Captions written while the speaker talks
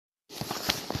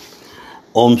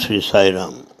ఓం శ్రీ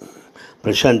సాయిరామ్.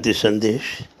 ప్రశాంతి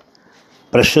సందేశ్,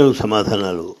 ప్రశ్నలు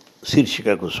సమాధానాలు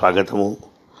శీర్షికకు స్వాగతము,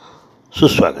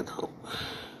 సుస్వాగతం.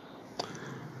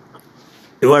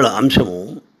 ఇవాళ అంశము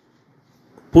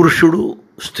పురుషుడు,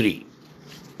 స్త్రీ.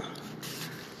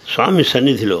 స్వామి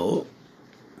సన్నిధిలో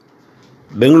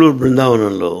బెంగళూరు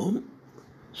బృందావనంలో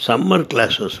సమ్మర్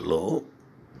క్లాసెస్లో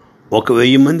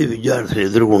 1,000 మంది విద్యార్థులు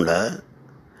ఎదురుగుండా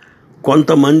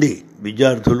కొంతమంది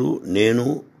విద్యార్థులు, నేను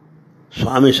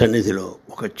స్వామి సన్నిధిలో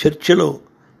ఒక చర్చలో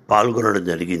పాల్గొనడం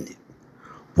జరిగింది.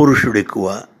 పురుషుడు ఎక్కువ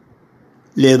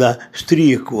లేదా స్త్రీ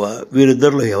ఎక్కువ,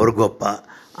 వీరిద్దరిలో ఎవరు గొప్ప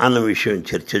అన్న విషయం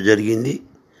చర్చ జరిగింది.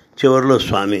 చివరిలో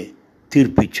స్వామి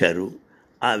తీర్పిచ్చారు.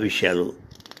 ఆ విషయాలు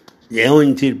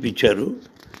ఏమని తీర్పిచ్చారు?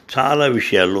 చాలా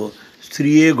విషయాల్లో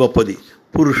స్త్రీయే గొప్పది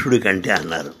పురుషుడి కంటే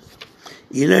అన్నారు.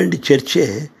 ఇలాంటి చర్చే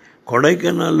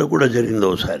కొడైకెనాల్లో కూడా జరిగింది.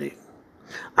 ఒకసారి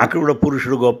అక్కడ కూడా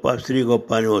పురుషుడు గొప్ప, స్త్రీ గొప్ప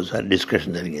అని ఒకసారి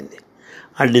డిస్కషన్ జరిగింది.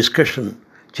 ఆ డిస్కషన్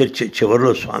చర్చ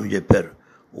చివరిలో స్వామి చెప్పారు,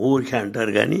 ఊరికే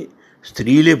అంటారు కానీ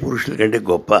స్త్రీలే పురుషుల కంటే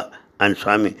గొప్ప అని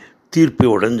స్వామి తీర్పు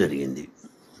ఇవ్వడం జరిగింది.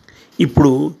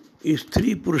 ఇప్పుడు ఈ స్త్రీ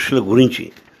పురుషుల గురించి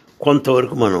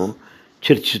కొంతవరకు మనం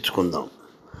చర్చించుకుందాం.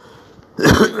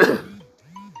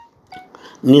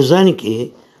 నిజానికి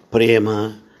ప్రేమ,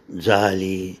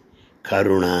 జాలి,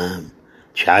 కరుణ,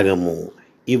 త్యాగము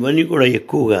ఇవన్నీ కూడా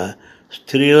ఎక్కువగా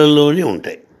స్త్రీలలోనే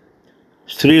ఉంటాయి.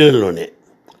 స్త్రీలలోనే.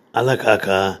 అలా కాక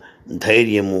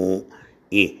ధైర్యము,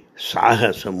 ఈ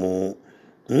సాహసము,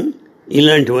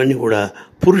 ఇలాంటివన్నీ కూడా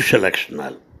పురుష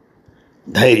లక్షణాలు.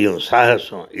 ధైర్యం,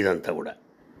 సాహసం ఇదంతా కూడా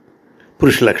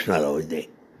పురుష లక్షణాలు అవుతాయి.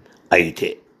 అయితే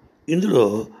ఇందులో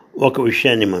ఒక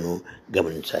విషయాన్ని మనం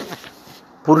గమనించాలి.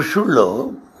 పురుషుల్లో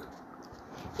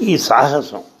ఈ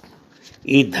సాహసం,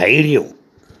 ఈ ధైర్యం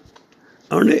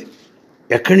అవునే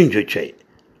ఎక్కడి నుంచి వచ్చాయి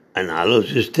అని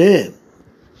ఆలోచిస్తే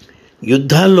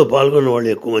యుద్ధాల్లో పాల్గొన్న వాళ్ళు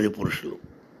ఎక్కువ మంది పురుషులు.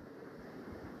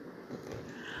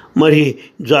 మరి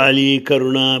జాలి,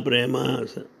 కరుణ, ప్రేమ,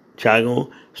 త్యాగం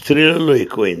స్త్రీలలో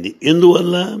ఎక్కువైంది.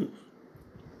 ఎందువల్ల?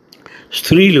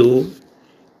 స్త్రీలు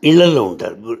ఇళ్లలో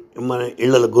ఉంటారు, మన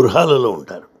ఇళ్ల గృహాలలో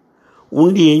ఉంటారు.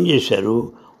 ఉండి ఏం చేశారు?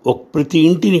 ప్రతి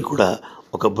ఇంటిని కూడా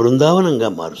ఒక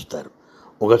బృందావనంగా మారుస్తారు,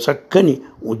 ఒక చక్కని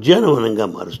ఉద్యానవనంగా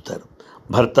మారుస్తారు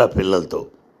భర్త పిల్లలతో.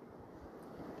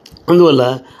 అందువల్ల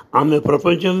ఆమె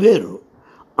ప్రపంచం వేరు.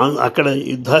 అక్కడ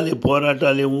యుద్ధాలు,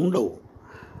 పోరాటాలు ఏమి ఉండవు.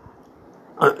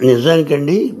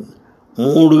 నిజానికండి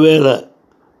 3,000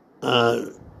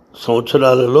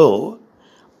 సంవత్సరాలలో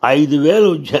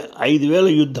 5,000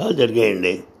 యుద్ధాలు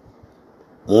జరిగాయండి.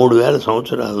 3,000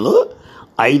 సంవత్సరాల్లో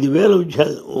 5,000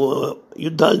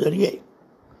 యుద్ధాలు జరిగాయి.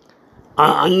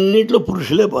 అన్నిట్లో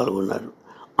పురుషులే పాల్గొన్నారు.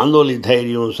 అందువల్ల ఈ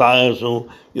ధైర్యం, సాహసం,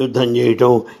 యుద్ధం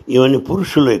చేయటం ఇవన్నీ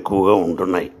పురుషులు ఎక్కువగా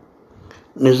ఉంటున్నాయి.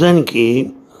 నిజానికి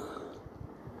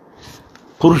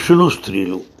పురుషులు,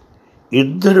 స్త్రీలు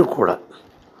ఇద్దరు కూడా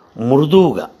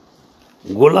మృదువుగా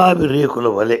గులాబీ రేకుల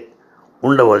వలె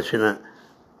ఉండవలసిన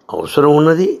అవసరం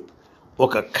ఉన్నది.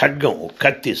 ఒక ఖడ్గం,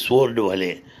 కత్తి, స్వోర్డ్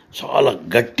వలె చాలా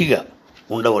గట్టిగా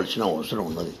ఉండవలసిన అవసరం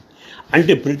ఉన్నది.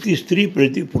 అంటే ప్రతి స్త్రీ,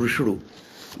 ప్రతి పురుషుడు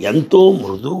ఎంతో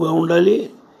మృదువుగా ఉండాలి,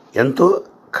 ఎంతో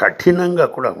కఠినంగా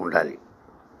కూడా ఉండాలి.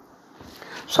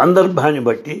 సందర్భాన్ని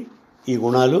బట్టి ఈ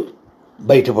గుణాలు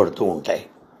బయటపడుతూ ఉంటాయి.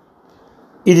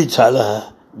 ఇది చాలా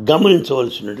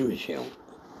గమనించవలసినటువంటి విషయం.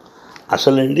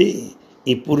 అసలండి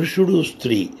ఈ పురుషుడు,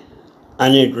 స్త్రీ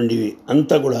అనేటువంటివి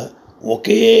అంతా కూడా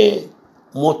ఒకే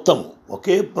మొత్తం,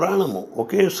 ఒకే ప్రాణము,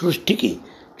 ఒకే సృష్టికి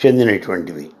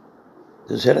చెందినటువంటివి.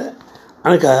 చూసారా?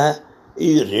 అనగా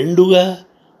ఇది రెండుగా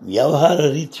వ్యవహార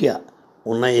రీత్యా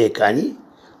ఉన్నాయే కానీ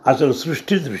అసలు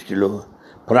సృష్టి దృష్టిలో,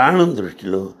 ప్రాణం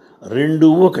దృష్టిలో రెండూ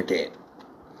ఒకటే.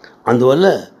 అందువల్ల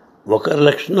ఒకరి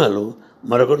లక్షణాలు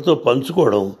మరొకరితో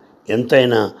పంచుకోవడం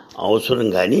ఎంతైనా అవసరం.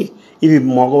 కానీ ఇవి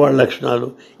మగవాళ్ళ లక్షణాలు,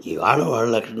 ఈ ఆడవాళ్ళ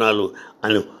లక్షణాలు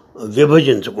అని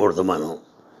విభజించకూడదు మనం.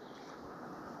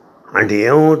 అంటే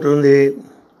ఏమవుతుంది?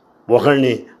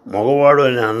 ఒకరిని మగవాడు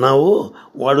అని అన్నావు,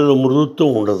 వాడిలో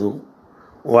మృదుత్వం ఉండదు,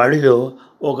 వాడిలో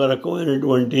ఒక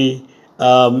రకమైనటువంటి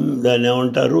దాన్ని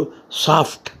ఏమంటారు,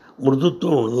 సాఫ్ట్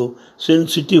మృదుత్వం ఉండదు,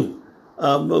 సెన్సిటివ్.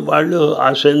 వాళ్ళు ఆ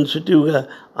సెన్సిటివ్గా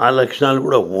ఆ లక్షణాలు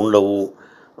కూడా ఉండవు.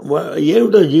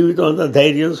 ఏమిటో జీవితం అంతా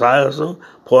ధైర్యం, సాహసం,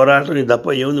 పోరాటం ఇది తప్ప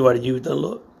ఏముంది వాడి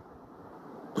జీవితంలో?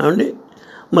 అండి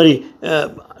మరి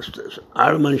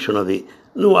ఆడ మనిషి ఉన్నది,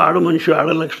 నువ్వు ఆడ మనిషి, ఆడ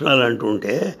లక్షణాలు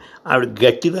అంటుంటే ఆవిడ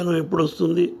గట్టిదనం ఎప్పుడు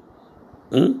వస్తుంది?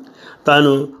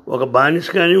 తాను ఒక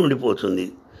బానిసగానే ఉండిపోతుంది.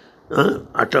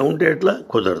 అట్లా ఉంటే ఎట్లా?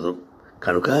 కుదరదు.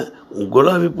 కనుక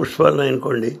గులాబీ పుష్పాలు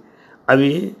అనుకోండి,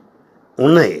 అవి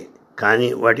ఉన్నాయి కానీ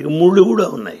వాటికి ముళ్ళు కూడా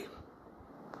ఉన్నాయి.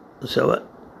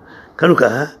 కనుక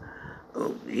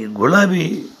ఈ గులాబీ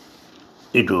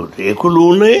ఇటు రేకులు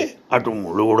ఉన్నాయి, అటు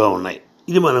ముళ్ళు కూడా ఉన్నాయి.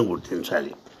 ఇది మనం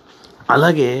గుర్తించాలి.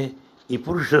 అలాగే ఈ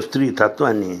పురుష స్త్రీ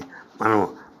తత్వాన్ని మనం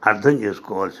అర్థం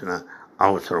చేసుకోవాల్సిన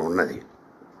అవసరం ఉన్నది.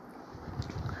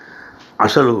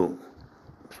 అసలు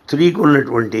స్త్రీకి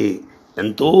ఉన్నటువంటి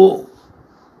ఎంతో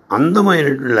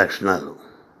అందమైనటువంటి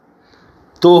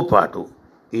లక్షణాలతో పాటు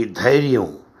ఈ ధైర్యం,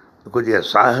 కొద్దిగా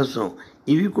సాహసం,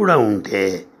 ఇవి కూడా ఉంటే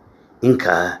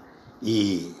ఇంకా ఈ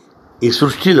ఈ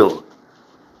సృష్టిలో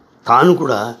తాను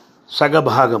కూడా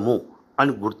సగభాగము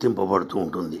అని గుర్తింపబడుతూ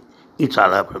ఉంటుంది. ఇది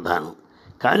చాలా ప్రధానం.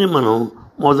 కానీ మనం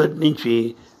మొదటి నుంచి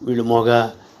వీళ్ళు మొగ,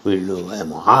 వీళ్ళు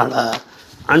ఆడ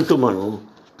అంటూ మనం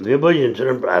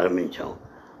విభజించడం ప్రారంభించాం.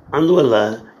 అందువల్ల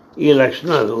ఈ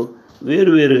లక్షణాలు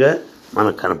వేరువేరుగా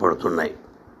మనకు కనపడుతున్నాయి.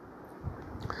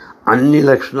 అన్ని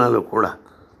లక్షణాలు కూడా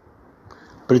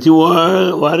ప్రతి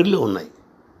వారిలో ఉన్నాయి.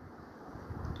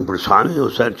 ఇప్పుడు స్వామి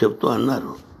ఒకసారి చెప్తూ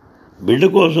అన్నారు, బిడ్డ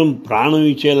కోసం ప్రాణం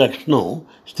ఇచ్చే లక్షణం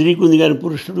స్త్రీకి ఉంది కానీ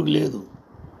పురుషుడికి లేదు.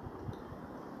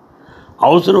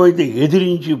 అవసరమైతే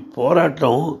ఎదిరించి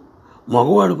పోరాటం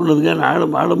మగవాడుకున్నది కానీ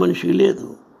ఆడ మనిషికి లేదు.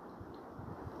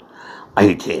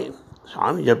 అయితే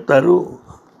స్వామి చెప్తారు,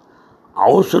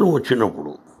 అవసరం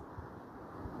వచ్చినప్పుడు,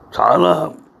 చాలా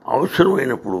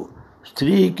అవసరమైనప్పుడు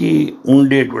స్త్రీకి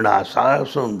ఉండేటువంటి ఆ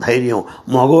సాహసం, ధైర్యం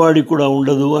మగవాడికి కూడా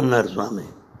ఉండదు అన్నారు స్వామి.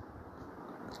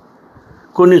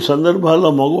 కొన్ని సందర్భాల్లో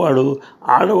మగవాడు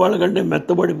ఆడవాళ్ళ కంటే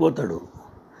మెత్తబడిపోతాడు,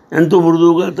 ఎంతో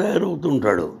మృదువుగా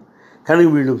తయారవుతుంటాడు. కానీ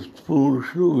వీళ్ళు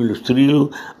పురుషులు, వీళ్ళు స్త్రీలు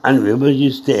అని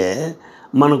విభజిస్తే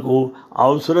మనకు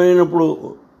అవసరమైనప్పుడు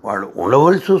వాళ్ళు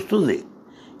ఉండవలసి వస్తుంది.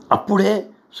 అప్పుడే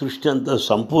సృష్టి అంతా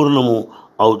సంపూర్ణము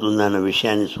అవుతుందన్న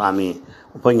విషయాన్ని స్వామి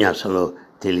ఉపన్యాసంలో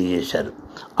తెలియజేశారు.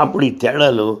 అప్పుడు ఈ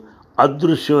తేడాలు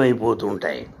అదృశ్యం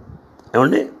అయిపోతుంటాయి.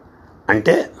 ఏమండి,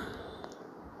 అంటే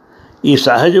ఈ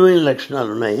సహజమైన లక్షణాలు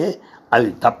ఉన్నాయే, అవి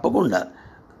తప్పకుండా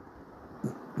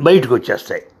బయటకు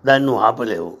వచ్చేస్తాయి. దాన్ని నువ్వు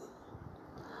ఆపలేవు.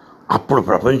 అప్పుడు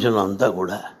ప్రపంచంలో అంతా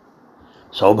కూడా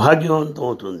సౌభాగ్యవంతం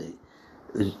అవుతుంది.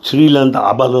 స్త్రీలంతా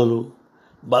అబలలు,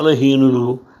 బలహీనులు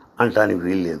అంటానికి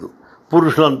వీల్లేదు.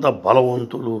 పురుషులంతా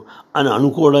బలవంతులు అని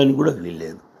అనుకోవడానికి కూడా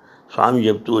వీల్లేదు. స్వామి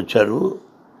చెప్తూ వచ్చారు,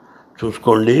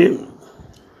 చూసుకోండి,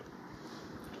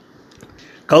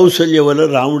 కౌసల్య వల్ల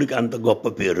రాముడికి అంత గొప్ప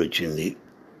పేరు వచ్చింది.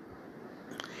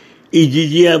 ఈ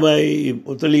జిజియాబాయి,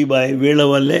 పుతలీబాయి, వీళ్ళ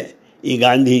వల్లే ఈ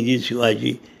గాంధీజీ,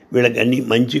 శివాజీ, వీళ్ళకన్నీ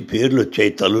మంచి పేర్లు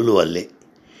వచ్చాయి తల్లుల వల్లే.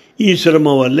 ఈ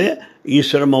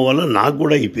శ్రమ వల్ల నాకు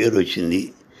కూడా ఈ పేరు వచ్చింది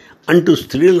అంటూ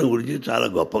స్త్రీల గురించి చాలా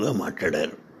గొప్పగా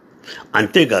మాట్లాడారు.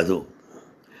 అంతేకాదు,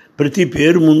 ప్రతి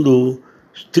పేరు ముందు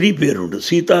స్త్రీ పేరు ఉంటుంది.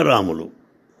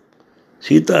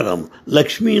 సీతారాము,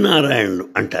 లక్ష్మీనారాయణులు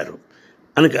అంటారు.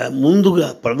 అనక ముందుగా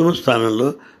ప్రథమ స్థానంలో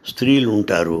స్త్రీలు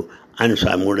ఉంటారు అని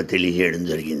స్వామి కూడా తెలియజేయడం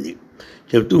జరిగింది.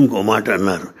 చెప్తూ ఇంకో మాట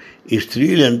అన్నారు, ఈ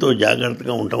స్త్రీలు ఎంతో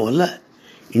జాగ్రత్తగా ఉండటం వల్ల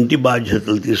ఇంటి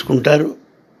బాధ్యతలు తీసుకుంటారు,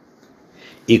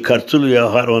 ఈ ఖర్చులు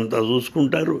వ్యవహారం అంతా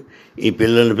చూసుకుంటారు, ఈ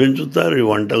పిల్లల్ని పెంచుతారు, ఈ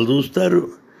వంటలు చూస్తారు.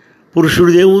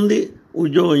 పురుషుడిదేముంది,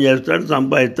 ఉద్యోగం చేస్తాడు,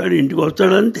 సంపాదిస్తాడు, ఇంటికి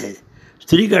వస్తాడు, అంతే.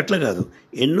 స్త్రీకి అట్లా కాదు,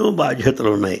 ఎన్నో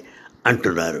బాధ్యతలు ఉన్నాయి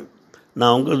అంటున్నారు. నా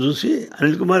వంక చూసి,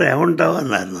 అనిల్ కుమార్ ఏమంటావా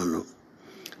అన్నారు.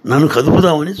 నన్ను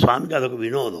కదుపుదామని స్వామికి అదొక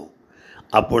వినోదం.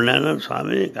 అప్పుడు నేను,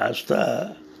 స్వామి కాస్త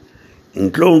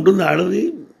ఇంట్లో ఉంటుంది ఆడది,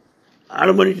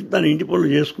 ఆడమనిషి తన ఇంటి పనులు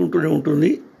చేసుకుంటూనే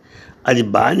ఉంటుంది, అది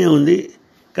బాగానే ఉంది.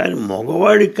 కానీ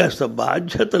మగవాడికి కాస్త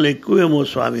బాధ్యతలు ఎక్కువేమో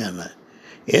స్వామి అన్నారు.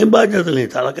 ఏం బాధ్యతలు? నీ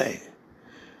తలకాయ.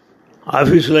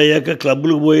 ఆఫీసులు అయ్యాక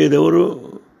క్లబ్బులకు పోయేది ఎవరు?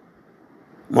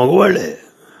 మగవాళ్ళే.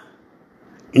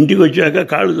 ఇంటికి వచ్చాక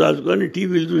కాళ్ళు దాచుకొని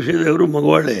టీవీలు చూసేది ఎవరు?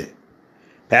 మగవాళ్ళే.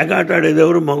 పేకాట ఆడేది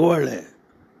ఎవరు? మగవాళ్ళే.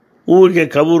 ఊరికే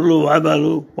కబుర్లు,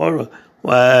 వాదాలు,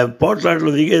 పోట్లాట్లు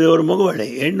దిగేది ఎవరు? మగవాళ్ళే.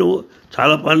 ఏంటి నువ్వు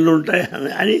చాలా పనులు ఉంటాయి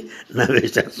అని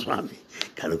నవ్వేశారు స్వామి.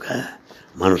 కనుక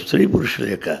మన స్త్రీ పురుషుల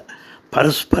యొక్క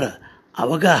పరస్పర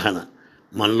అవగాహన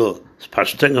మనలో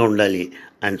స్పష్టంగా ఉండాలి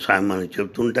అని స్వామి మనం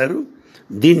చెప్తుంటారు.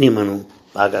 దీన్ని మనం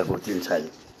బాగా గుర్తించాలి.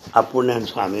 అప్పుడు నేను,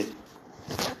 స్వామి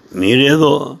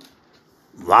మీరేదో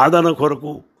వాదన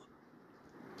కొరకు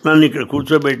నన్ను ఇక్కడ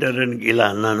కూర్చోబెట్టారని ఇలా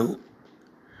అన్నాను,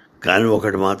 కానీ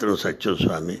ఒకటి మాత్రం సత్యం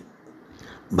స్వామి,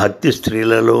 భక్తి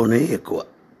స్త్రీలలోనే ఎక్కువ.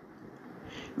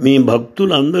 మీ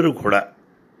భక్తులందరూ కూడా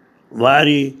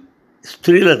వారి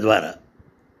స్త్రీల ద్వారా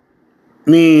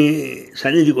మీ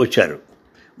సన్నిధికి వచ్చారు.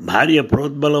 భార్య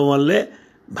ప్రోద్బలం వల్లే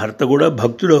భర్త కూడా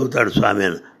భక్తుడు అవుతాడు స్వామి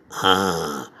అని.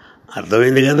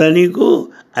 అర్థమైంది కదా నీకు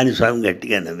అని స్వామి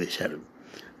గట్టిగా నవ్వేశారు.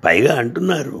 పైగా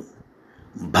అంటున్నారు,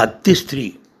 భక్తి స్త్రీ,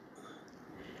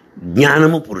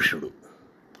 జ్ఞానము పురుషుడు.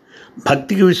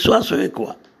 భక్తికి విశ్వాసం ఎక్కువ,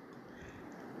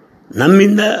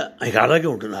 నమ్మిందా ఇక అలాగే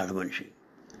ఉంటుంది ఆడ మనిషి.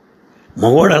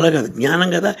 మగవాడు అలా కదా, జ్ఞానం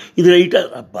కదా, ఇది రైటా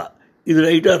అబ్బా, ఇది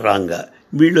రైటా రాంగా,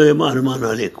 వీళ్ళు ఏమో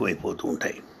అనుమానాలు ఎక్కువైపోతూ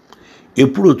ఉంటాయి.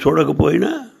 ఎప్పుడు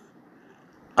చూడకపోయినా,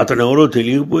 అతను ఎవరో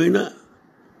తెలియకపోయినా,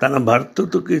 తన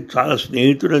భర్తకి చాలా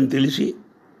స్నేహితుడని తెలిసి,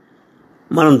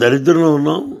 మనం దరిద్రంలో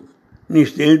ఉన్నాం, నీ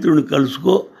స్నేహితుడిని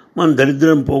కలుసుకో, మన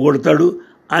దరిద్రం పోగొడతాడు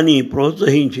అని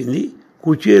ప్రోత్సహించింది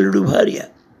కుచేలుడు భార్య.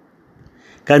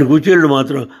 కానీ కుచేలుడు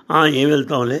మాత్రం ఏం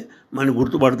వెళ్తాంలే, మన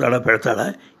గుర్తుపడతాడా పెడతాడా,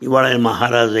 ఇవాళ ఆయన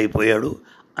మహారాజు అయిపోయాడు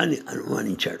అని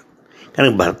అనుమానించాడు. కానీ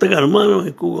భర్తకు అనుమానం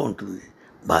ఎక్కువగా ఉంటుంది,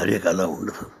 భార్యకు అలా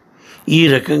ఉండదు. ఈ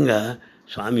రకంగా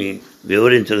స్వామి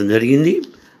వివరించడం జరిగింది.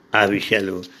 ఆ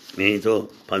విషయాలు మీతో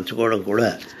పంచుకోవడం కూడా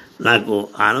నాకు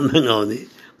ఆనందంగా ఉంది.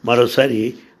 మరోసారి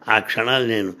ఆ క్షణాలు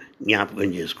నేను జ్ఞాపకం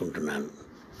చేసుకుంటున్నాను.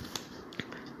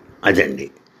 అదండి.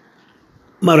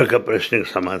 మరొక ప్రశ్నకు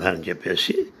సమాధానం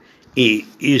చెప్పేసి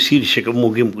ఈ శీర్షిక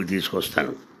ముగింపుకు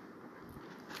తీసుకొస్తాను.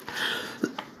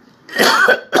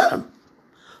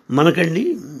 మనకండి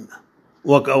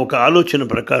ఒక ఆలోచన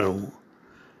ప్రకారం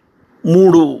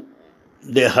 3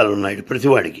 దేహాలు ఉన్నాయి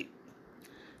ప్రతివాడికి.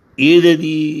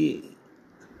 ఏదది?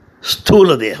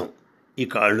 స్థూల దేహం, ఈ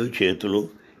కాళ్ళు చేతులు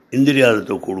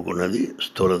ఇంద్రియాలతో కూడుకున్నది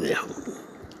స్థూల దేహం.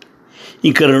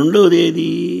 ఇక రెండవది ఏది?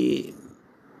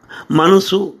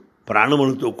 మనసు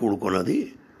ప్రాణములతో కూడుకున్నది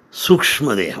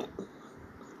సూక్ష్మదేహం.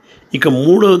 ఇక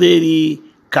మూడవది ఏది?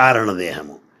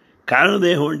 కారణదేహము.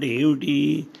 కారణదేహం అంటే ఏమిటి?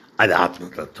 అది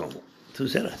ఆత్మతత్వము.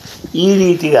 చూసారా? ఈ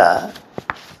రీతిగా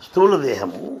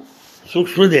స్థూలదేహము,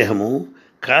 సూక్ష్మదేహము,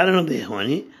 కారణదేహం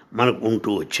అని మనకు ఉంటూ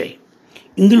వచ్చాయి.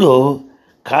 ఇందులో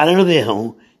కారణదేహం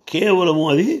కేవలము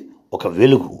అది ఒక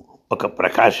వెలుగు, ఒక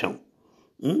ప్రకాశం,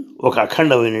 ఒక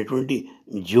అఖండమైనటువంటి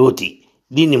జ్యోతి.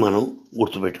 దీన్ని మనం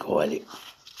గుర్తుపెట్టుకోవాలి.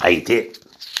 అయితే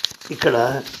ఇక్కడ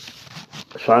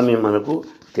స్వామి మనకు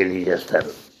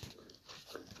తెలియజేస్తారు,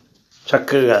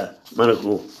 చక్కగా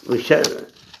మనకు విషయాలు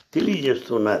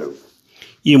తెలియజేస్తున్నారు.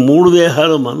 ఈ 3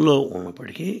 దేహాలు మనలో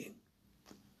ఉన్నప్పటికీ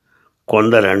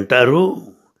కొందరు అంటారు,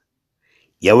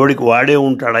 ఎవడికి వాడే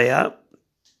ఉంటాడయా,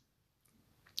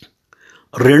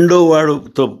 రెండో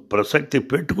వాడితో ప్రసక్తి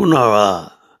పెట్టుకున్నావా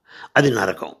అది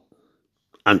నరకం,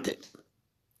 అంతే.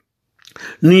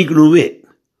 నీకు నువ్వే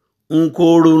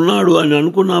ఇంకోడు ఉన్నాడు అని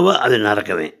అనుకున్నావా అది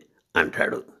నరకమే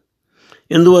అంటాడు.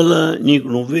 ఎందువల్ల? నీకు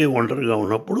నువ్వే ఒంటరిగా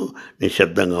ఉన్నప్పుడు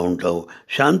నిశ్శబ్దంగా ఉంటావు,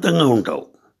 శాంతంగా ఉంటావు.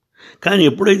 కానీ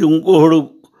ఎప్పుడైతే ఇంకోడు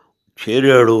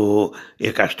చేరాడో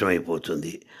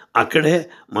కష్టమైపోతుంది. అక్కడే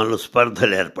మనలో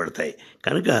స్పర్ధలు ఏర్పడతాయి.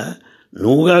 కనుక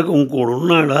నువ్వుగాక ఇంకోడు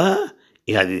ఉన్నాడా,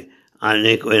 అది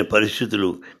అనేకమైన పరిస్థితులు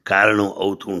కారణం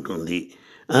అవుతూ ఉంటుంది,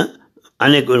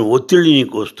 అనేకమైన ఒత్తిడి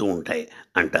నీకు వస్తూ ఉంటాయి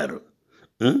అంటారు.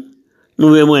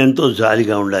 నువ్వేమో ఎంతో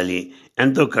జాలిగా ఉండాలి,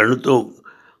 ఎంతో కరుణతో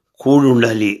కూడి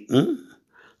ఉండాలి.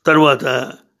 తర్వాత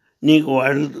నీకు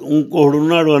వాడు ఇంకోడు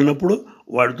ఉన్నాడు అన్నప్పుడు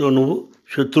వాడితో నువ్వు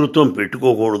శత్రుత్వం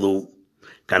పెట్టుకోకూడదు.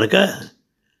 కనుక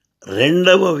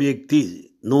రెండవ వ్యక్తి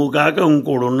నువ్వు కాక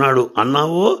ఇంకోడు ఉన్నాడు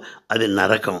అన్నావో అది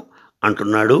నరకం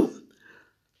అంటున్నాడు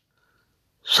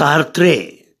Sartre.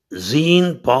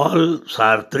 Jean Paul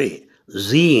Sartre,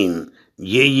 gene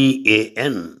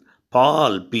JEAN,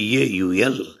 Paul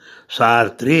PAUL,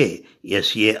 Sartre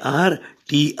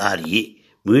SARTRE.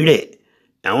 వీడే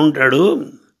ఏమంటాడు?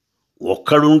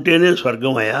 ఒక్కడుంటేనే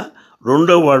స్వర్గమయ్యా,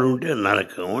 రెండో వాడు ఉంటే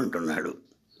నరకం అంటున్నాడు.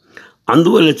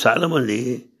 అందువల్ల చాలామంది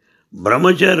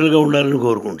బ్రహ్మచారులుగా ఉండాలని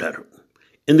కోరుకుంటారు.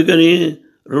 ఎందుకని?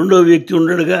 రెండో వ్యక్తి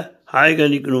ఉండడుగా, హాయిగా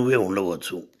నీకు నువ్వే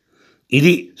ఉండవచ్చు.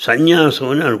 ఇది సన్యాసం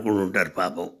అని అనుకుంటుంటారు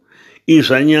పాపం. ఈ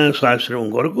సన్యాసాశ్రమం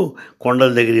కొరకు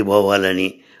కొండల దగ్గరికి పోవాలని,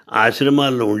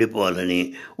 ఆశ్రమాల్లో ఉండిపోవాలని,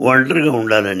 ఒంటరిగా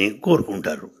ఉండాలని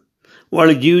కోరుకుంటారు.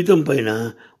 వాళ్ళ జీవితం పైన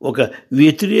ఒక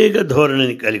వ్యతిరేక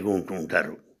ధోరణిని కలిగి ఉంటూ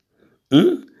ఉంటారు.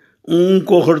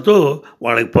 ఇంకొకరితో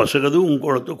వాళ్ళకి పొసగదు,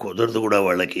 ఇంకొకరితో కుదరదు కూడా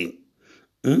వాళ్ళకి.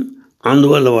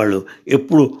 అందువల్ల వాళ్ళు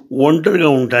ఎప్పుడు ఒంటరిగా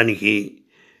ఉండటానికి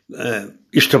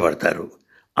ఇష్టపడతారు.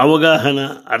 అవగాహన,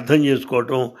 అర్థం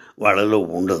చేసుకోవటం వాళ్ళలో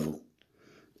ఉండదు.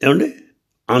 ఏమండి?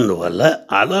 అందువల్ల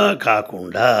అలా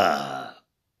కాకుండా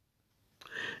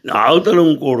అవతల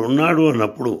ఇంకోడు ఉన్నాడు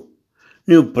అన్నప్పుడు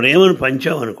నువ్వు ప్రేమను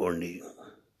పంచావనుకోండి,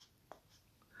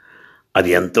 అది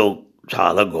ఎంతో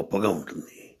చాలా గొప్పగా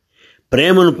ఉంటుంది.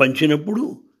 ప్రేమను పంచినప్పుడు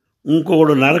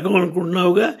ఇంకొకడు నరకం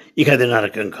అనుకుంటున్నావుగా, ఇక అది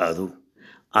నరకం కాదు.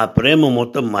 ఆ ప్రేమ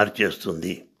మొత్తం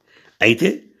మార్చేస్తుంది. అయితే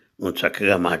నువ్వు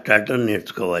చక్కగా మాట్లాడటం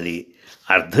నేర్చుకోవాలి,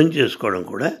 అర్థం చేసుకోవడం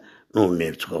కూడా నువ్వు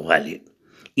నేర్చుకోవాలి.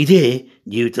 ఇదే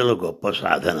జీవితంలో గొప్ప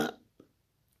సాధన.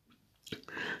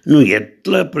 నువ్వు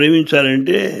ఎట్లా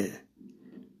ప్రేమించాలంటే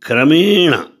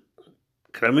క్రమేణ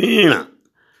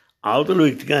అవతల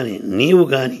వ్యక్తి కానీ నీవు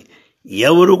కానీ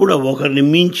ఎవరు కూడా ఒకరిని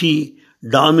మించి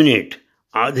డామినేట్,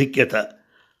 ఆధిక్యత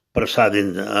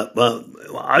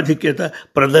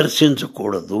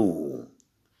ప్రదర్శించకూడదు.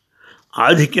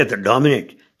 ఆధిక్యత,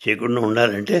 డామినేట్ చేయకుండా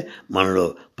ఉండాలంటే మనలో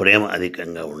ప్రేమ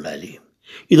అధికంగా ఉండాలి.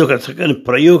 ఇది ఒక చక్కని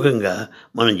ప్రయోగంగా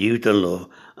మన జీవితంలో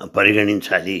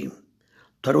పరిగణించాలి.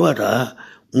 తరువాత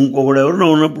ఇంకొకడు ఎవరినో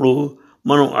ఉన్నప్పుడు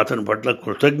మనం అతని పట్ల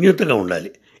కృతజ్ఞతగా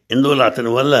ఉండాలి. ఎందువల్ల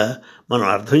అతని వల్ల మనం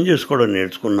అర్థం చేసుకోవడం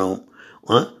నేర్చుకున్నాం,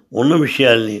 ఉన్న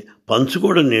విషయాల్ని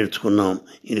పంచుకోవడం నేర్చుకున్నాం.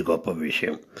 ఇది గొప్ప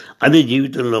విషయం. అదే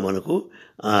జీవితంలో మనకు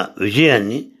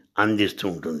విజయాన్ని అందిస్తూ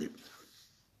ఉంటుంది.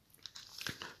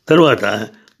 తరువాత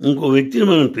ఇంకో వ్యక్తిని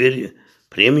మనం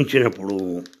ప్రేమించినప్పుడు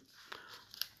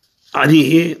అది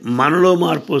మనలో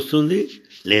మార్పు వస్తుంది,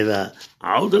 లేదా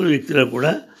అవతల వ్యక్తిలో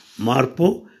కూడా మార్పు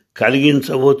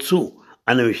కలిగించవచ్చు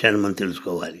అనే విషయాన్ని మనం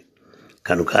తెలుసుకోవాలి.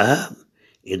 కనుక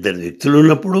ఇద్దరు వ్యక్తులు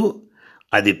ఉన్నప్పుడు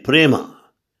అది ప్రేమ.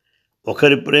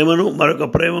 ఒకరి ప్రేమను మరొక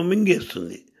ప్రేమ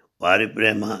మింగేస్తుంది, వారి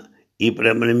ప్రేమ ఈ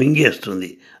ప్రేమని మింగేస్తుంది.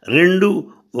 రెండు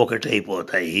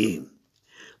ఒకటైపోతాయి.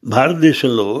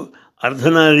 భారతదేశంలో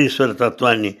అర్ధనారీశ్వర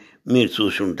తత్వాన్ని మీరు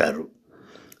చూసి ఉంటారు.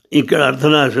 ఇక్కడ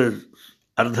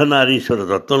అర్ధనారీశ్వర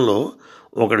తత్వంలో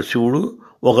ఒకడు శివుడు,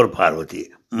 ఒకరు పార్వతి,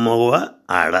 మగవ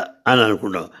ఆడ అని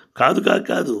అనుకుంటాం.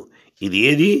 కాదు. ఇది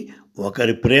ఏది?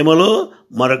 ఒకరి ప్రేమలో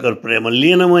మరొకరి ప్రేమ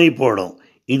లీనమైపోవడం.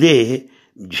 ఇదే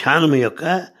ధ్యానం యొక్క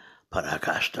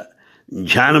పరాకాష్ఠ.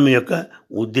 ధ్యానం యొక్క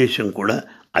ఉద్దేశం కూడా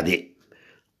అదే.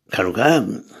 కనుక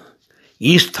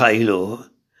ఈ స్థాయిలో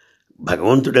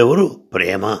భగవంతుడెవరు?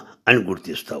 ప్రేమ అని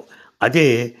గుర్తిస్తావు. అదే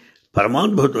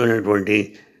పరమాద్భుతమైనటువంటి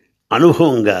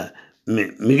అనుభవంగా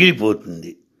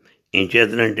మిగిలిపోతుంది. ఏం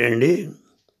చేతనంటే అండి,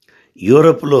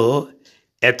 యూరప్లో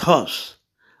ఎథాస్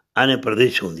అనే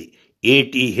ప్రదేశం ఉంది,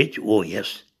 ATHOS.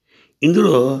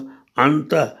 ఇందులో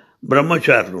అంత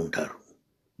బ్రహ్మచారులు ఉంటారు.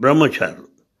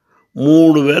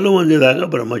 3,000 మంది దాకా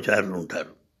బ్రహ్మచారులు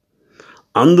ఉంటారు.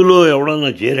 అందులో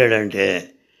ఎవడన్నా చేరాడంటే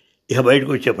ఇక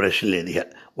బయటకు వచ్చే ప్రశ్న లేదు. ఇక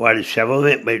వాడి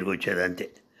శవమే బయటకు వచ్చేది, అంతే.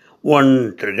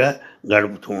 ఒంటరిగా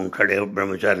గడుపుతూ ఉంటాడు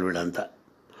బ్రహ్మచారులు వీడంతా.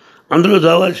 అందులో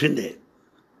చావాల్సిందే.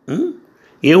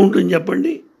 ఏముంటుంది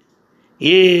చెప్పండి?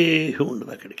 ఏమీ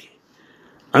ఉండదు అక్కడికి.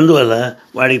 అందువల్ల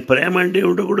వాడికి ప్రేమ అంటే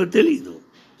ఏమిటో కూడా తెలియదు.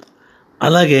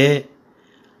 అలాగే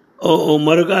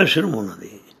మరొక ఆశ్రమం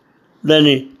ఉన్నది,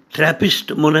 దాన్ని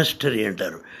ట్రాపిస్ట్ మొనాస్టరీ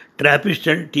అంటారు. ట్రాపిస్ట్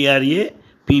అంటే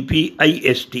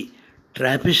TRAPPIST,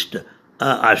 ట్రాపిస్ట్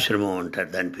ఆశ్రమం అంటారు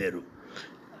దాని పేరు.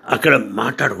 అక్కడ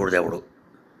మాట్లాడకూడదు ఎవడు,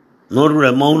 నోరు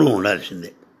కూడా మౌనం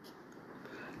ఉండాల్సిందే.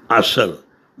 అస్సలు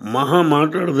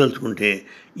మాట్లాడదలుచుకుంటే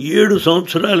 7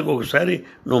 సంవత్సరాలకు ఒకసారి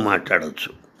నువ్వు మాట్లాడవచ్చు.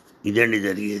 ఇదండి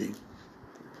జరిగేది.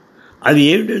 అది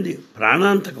ఏమిటండి?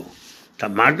 ప్రాణాంతకం.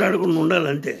 మాట్లాడకుండా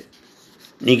ఉండాలంటే.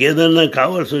 నీకేదన్నా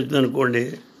కావాల్సి వచ్చిందనుకోండి,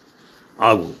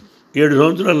 ఆగు, 7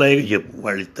 సంవత్సరాలు అయ్యాక చెప్పు,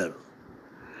 వాళ్ళు ఇస్తారు.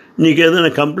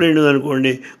 నీకేదైనా కంప్లైంట్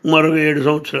ఉందనుకోండి, మరొక 7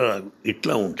 సంవత్సరాలు ఆగు.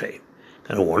 ఇట్లా ఉంటాయి.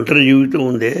 కానీ ఒంటరి జీవితం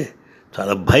ఉందే,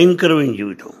 చాలా భయంకరమైన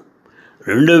జీవితం.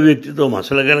 రెండో వ్యక్తితో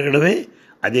మసలగలగడమే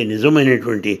అదే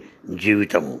నిజమైనటువంటి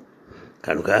జీవితము.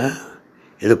 కనుక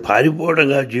ఏదో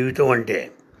పారిపోవడంగా జీవితం అంటే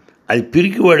అది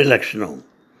పిరికివాడి లక్షణం.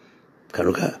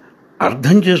 కనుక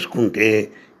అర్థం చేసుకుంటే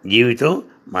జీవితం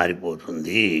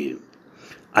మారిపోతుంది.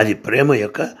 అది ప్రేమ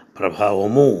యొక్క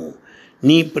ప్రభావము.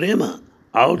 నీ ప్రేమ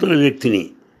అవతల వ్యక్తిని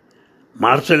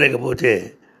మార్చలేకపోతే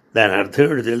దాని అర్థం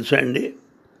ఏంటో తెలుసా అండి?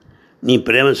 నీ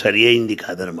ప్రేమ సరి అయింది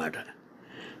కాదనమాట.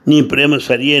 నీ ప్రేమ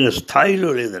సరి అయిన స్థాయిలో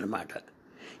లేదనమాట.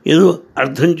 ఏదో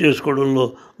అర్థం చేసుకోవడంలో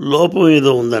లోపం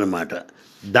ఏదో ఉందన్నమాట.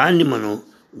 దాన్ని మనం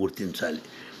గుర్తించాలి.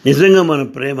 నిజంగా మన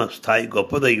ప్రేమ స్థాయి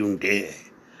గొప్పదై ఉంటే,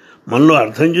 మనలో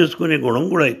అర్థం చేసుకునే గుణం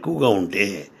కూడా ఎక్కువగా ఉంటే,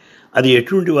 అది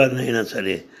ఎటువంటి వారినైనా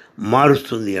సరే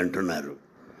మారుస్తుంది అంటున్నారు.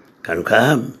 కనుక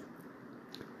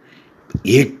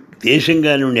ఏ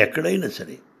దేశంగా నుండి ఎక్కడైనా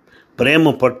సరే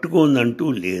ప్రేమ పట్టుకుందంటూ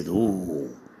లేదు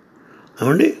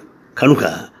అవండి. కనుక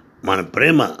మన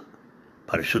ప్రేమ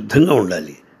పరిశుద్ధంగా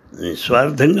ఉండాలి,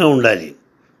 నిస్వార్థంగా ఉండాలి,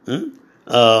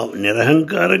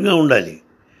 నిరహంకారంగా ఉండాలి.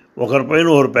 ఒకరిపైన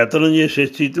ఒకరు పెత్తనం చేసే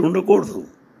స్థితి ఉండకూడదు.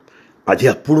 అది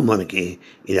అప్పుడు మనకి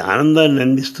ఇది ఆనందాన్ని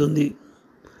అందిస్తుంది.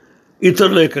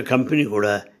 ఇతరుల యొక్క కంపెనీ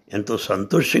కూడా ఎంతో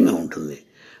సంతోషంగా ఉంటుంది.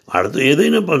 వాళ్ళతో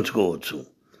ఏదైనా పంచుకోవచ్చు.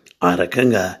 ఆ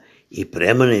రకంగా ఈ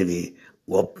ప్రేమ అనేది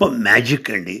గొప్ప మ్యాజిక్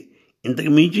అండి.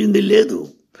 ఇంతకు మించింది లేదు.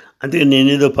 అందుకే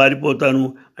నేనేదో పారిపోతాను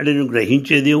అంటే నువ్వు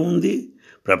గ్రహించేది ఏముంది?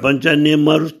 ప్రపంచాన్ని ఏం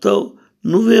మారుస్తావు?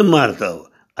 నువ్వేం మారుతావు?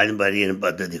 అది సరైన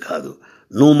పద్ధతి కాదు.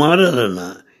 నువ్వు మారాలన్నా,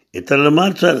 ఇతరులు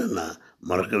మార్చాలన్నా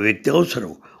మరొక వ్యక్తి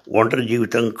అవసరం. ఒంటరి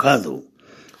జీవితం కాదు.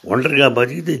 ఒంటరిగా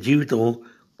బతికితే జీవితం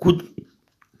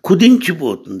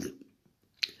కుదించిపోతుంది,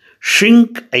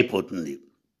 షింక్ అయిపోతుంది.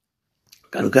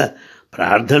 కనుక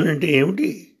ప్రార్థన అంటే ఏమిటి?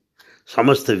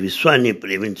 సమస్త విశ్వాన్ని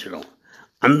ప్రేమించడం,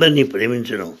 అందరినీ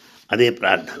ప్రేమించడం, అదే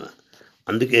ప్రార్థన.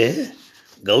 అందుకే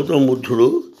గౌతమ బుద్ధుడు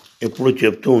ఎప్పుడూ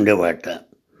చెప్తూ ఉండేవాట,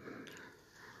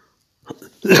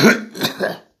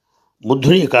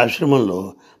 బుద్ధుని యొక్క ఆశ్రమంలో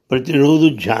ప్రతిరోజు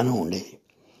ధ్యానం ఉండేది.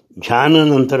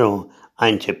 ధ్యానానంతరం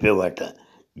ఆయన చెప్పేవాట,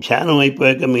 ధ్యానం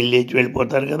అయిపోయాక మీరు లేచి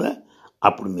వెళ్ళిపోతారు కదా,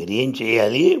 అప్పుడు మీరు ఏం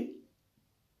చేయాలి,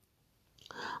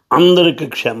 అందరికి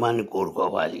క్షేమాన్ని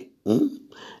కోరుకోవాలి.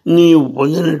 నీవు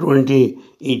పొందినటువంటి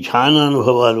ఈ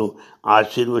ధ్యానానుభవాలు,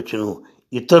 ఆశీర్వచనం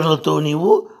ఇతరులతో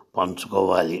నీవు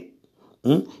పంచుకోవాలి.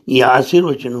 ఈ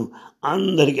ఆశీర్వచనం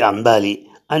అందరికీ అందాలి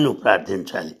అని నువ్వు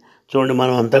ప్రార్థించాలి. చూడండి,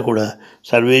 మనం అంతా కూడా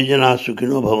సర్వే జనా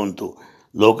సుఖినో భవంతు,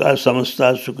 లోకా సమస్త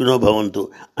సుఖినో భవంతు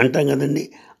అంటాం కదండి.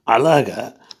 అలాగా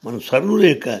మనం సర్వుల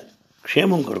యొక్క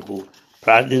క్షేమం కొరకు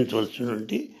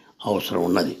ప్రార్థించవలసినటువంటి అవసరం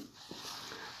ఉన్నది.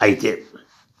 అయితే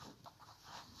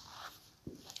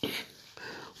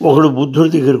ఒకడు బుద్ధుడి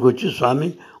దగ్గరికి వచ్చి, స్వామి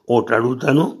ఒకటి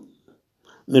అడుగుతాను,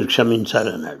 మీరు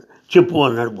క్షమించాలన్నాడు. చెప్పు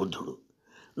అన్నాడు బుద్ధుడు.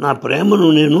 నా ప్రేమను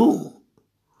నేను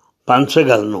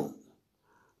పంచగలను,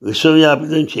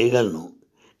 విశ్వవ్యాపితం చేయగలను,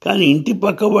 కానీ ఇంటి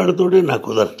పక్క వాడితోటే నాకు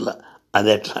కుదరట్లా, అది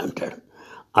ఎట్లా అంటాడు.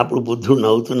 అప్పుడు బుద్ధుడు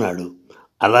నవ్వుతున్నాడు.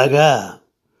 అలాగా,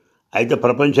 అయితే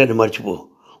ప్రపంచాన్ని మర్చిపో,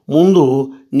 ముందు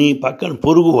నీ పక్కన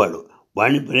పొరుగువాడు,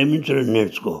 వాడిని ప్రేమించడం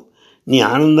నేర్చుకో, నీ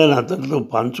ఆనందాన్ని అతనితో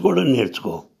పంచుకోవడం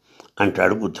నేర్చుకో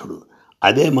అంటాడు బుద్ధుడు.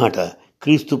 అదే మాట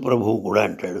క్రీస్తు ప్రభువు కూడా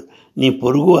అంటాడు, నీ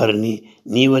పొరుగు వారిని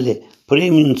నీ వలె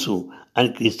ప్రేమించు అని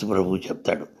క్రీస్తు ప్రభువు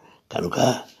చెప్తాడు. కనుక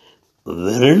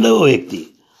రెండవ వ్యక్తి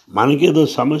మనకేదో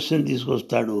సమస్యను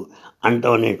తీసుకొస్తాడు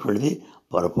అంటాం అనేటువంటిది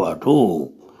పొరపాటు.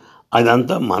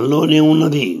 అదంతా మనలోనే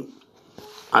ఉన్నది.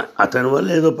 అతని వల్ల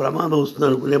ఏదో ప్రమాదం వస్తుంది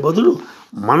అనుకునే బదులు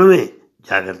మనమే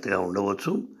జాగ్రత్తగా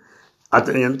ఉండవచ్చు,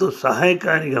 అతను ఎంతో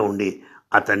సహాయకారిగా ఉండి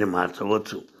అతన్ని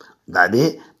మార్చవచ్చు. అదే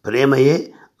ప్రేమయే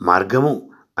మార్గము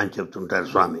అని చెప్తుంటారు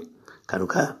స్వామి.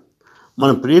 కనుక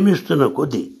మనం ప్రేమిస్తున్న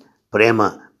కొద్దీ ప్రేమ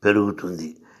పెరుగుతుంది.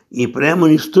 ఈ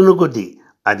ప్రేమను ఇస్తున్న కొద్దీ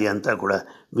అది అంతా కూడా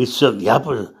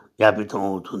వ్యాపితం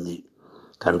అవుతుంది.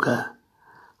 కనుక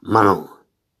మనం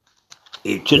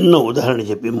ఈ చిన్న ఉదాహరణ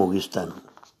చెప్పి ముగిస్తాను.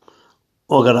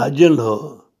 ఒక రాజ్యంలో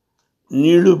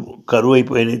నీళ్లు కరువు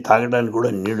అయిపోయినాయి, తాగడానికి కూడా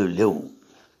నీళ్లు లేవు.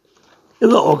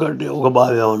 ఏదో ఒక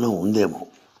బావి ఏమైనా ఉందేమో.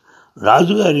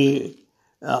 రాజుగారి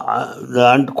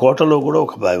కోటలో కూడా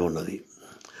ఒక బావి ఉన్నది.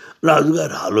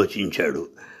 రాజుగారు ఆలోచించాడు,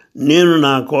 నేను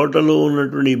నా కోటలో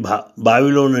ఉన్నటువంటి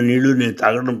బావిలో ఉన్న నీళ్లు నేను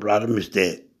తాగడం ప్రారంభిస్తే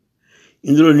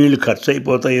ఇందులో నీళ్లు ఖర్చు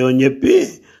అయిపోతాయో అని చెప్పి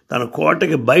తన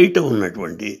కోటకి బయట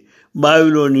ఉన్నటువంటి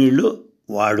బావిలో నీళ్లు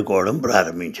వాడుకోవడం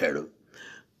ప్రారంభించాడు.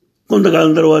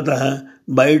 కొంతకాలం తర్వాత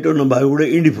బయట ఉన్న బావి కూడా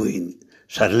ఎండిపోయింది.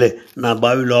 సర్లే, నా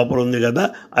బావి లోపల ఉంది కదా,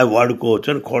 అవి వాడుకోవచ్చు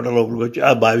అని కోట లోపలికి వచ్చి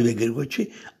ఆ బావి దగ్గరికి వచ్చి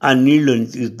ఆ నీళ్ళని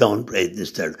తీద్దామని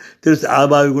ప్రయత్నిస్తాడు. తెలిస్తే ఆ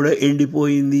బావి కూడా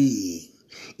ఎండిపోయింది.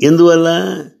 ఎందువల్ల?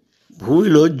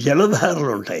 భూమిలో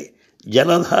జలధారలు ఉంటాయి.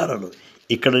 జలధారలు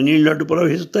ఇక్కడ నీళ్ళు అటు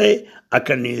ప్రవహిస్తాయి,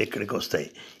 అక్కడ నీళ్ళు ఇక్కడికి వస్తాయి.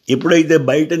 ఎప్పుడైతే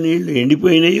బయట నీళ్లు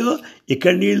ఎండిపోయినాయో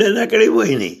ఇక్కడ నీళ్ళని అక్కడికి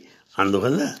పోయినాయి.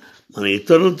 అందువల్ల మన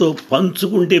ఇతరులతో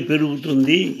పంచుకుంటే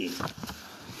పెరుగుతుంది,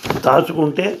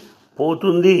 దాచుకుంటే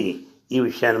పోతుంది. ఈ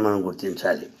విషయాన్ని మనం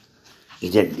గుర్తించాలి.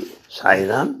 ఇదండి.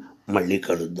 సాయిరాం. మళ్ళీ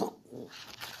కలుద్దాం.